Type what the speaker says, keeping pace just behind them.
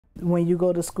When you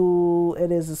go to school,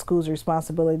 it is the school's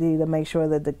responsibility to make sure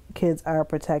that the kids are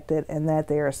protected and that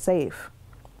they are safe.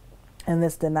 And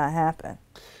this did not happen.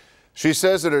 She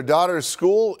says that her daughter's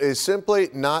school is simply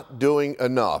not doing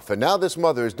enough. And now this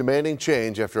mother is demanding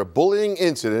change after a bullying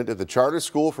incident at the Charter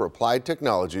School for Applied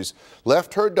Technologies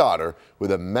left her daughter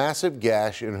with a massive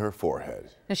gash in her forehead.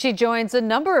 She joins a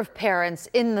number of parents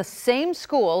in the same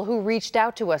school who reached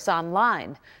out to us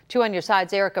online. 2 on Your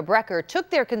Side's Erica Brecker took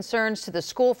their concerns to the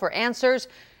school for answers.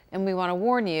 And we want to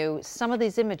warn you, some of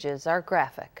these images are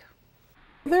graphic.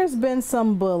 There's been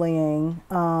some bullying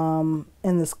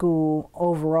in the school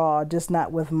overall, just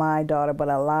not with my daughter, but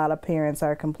a lot of parents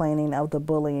are complaining of the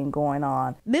bullying going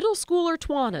on. Middle schooler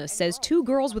Twana says 2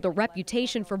 girls with a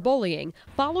reputation for bullying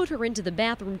followed her into the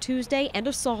bathroom Tuesday and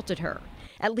assaulted her.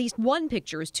 At least one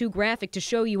picture is too graphic to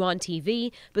show you on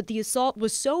TV, but the assault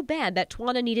was so bad that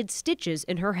Twana needed stitches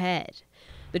in her head.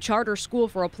 The Charter School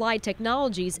for Applied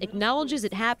Technologies acknowledges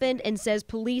it happened and says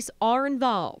police are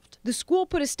involved. The school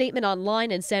put a statement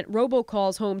online and sent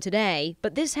robocalls home today,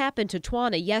 but this happened to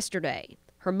Twana yesterday.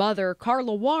 Her mother,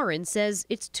 Carla Warren, says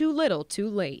it's too little too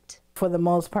late. For the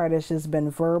most part, it's just been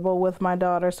verbal with my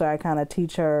daughter, so I kind of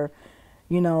teach her,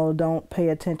 you know, don't pay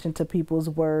attention to people's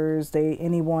words.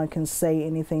 Anyone can say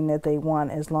anything that they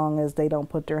want as long as they don't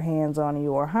put their hands on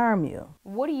you or harm you.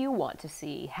 What do you want to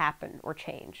see happen or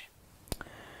change?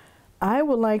 I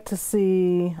would like to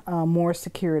see more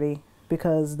security,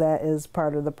 because that is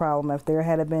part of the problem. If there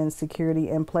had been security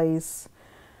in place,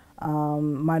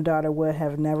 my daughter would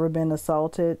have never been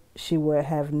assaulted. She would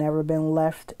have never been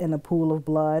left in a pool of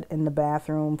blood in the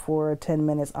bathroom for 10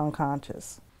 minutes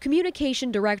unconscious.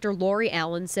 Communication Director Lori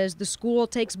Allen says the school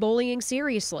takes bullying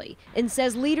seriously and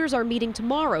says leaders are meeting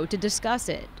tomorrow to discuss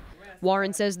it.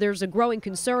 Warren says there's a growing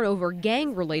concern over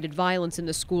gang-related violence in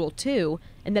the school, too,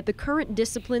 and that the current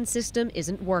discipline system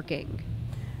isn't working.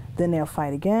 Then they'll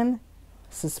fight again,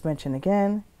 suspension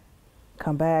again,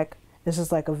 come back. It's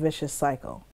just like a vicious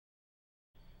cycle.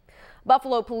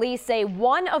 Buffalo police say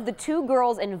one of the 2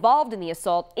 girls involved in the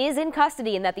assault is in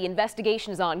custody and that the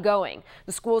investigation is ongoing.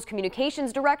 The school's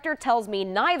communications director tells me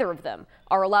neither of them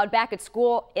are allowed back at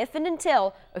school if and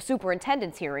until a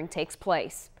superintendent's hearing takes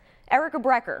place. Erica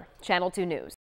Brecker, Channel 2 News.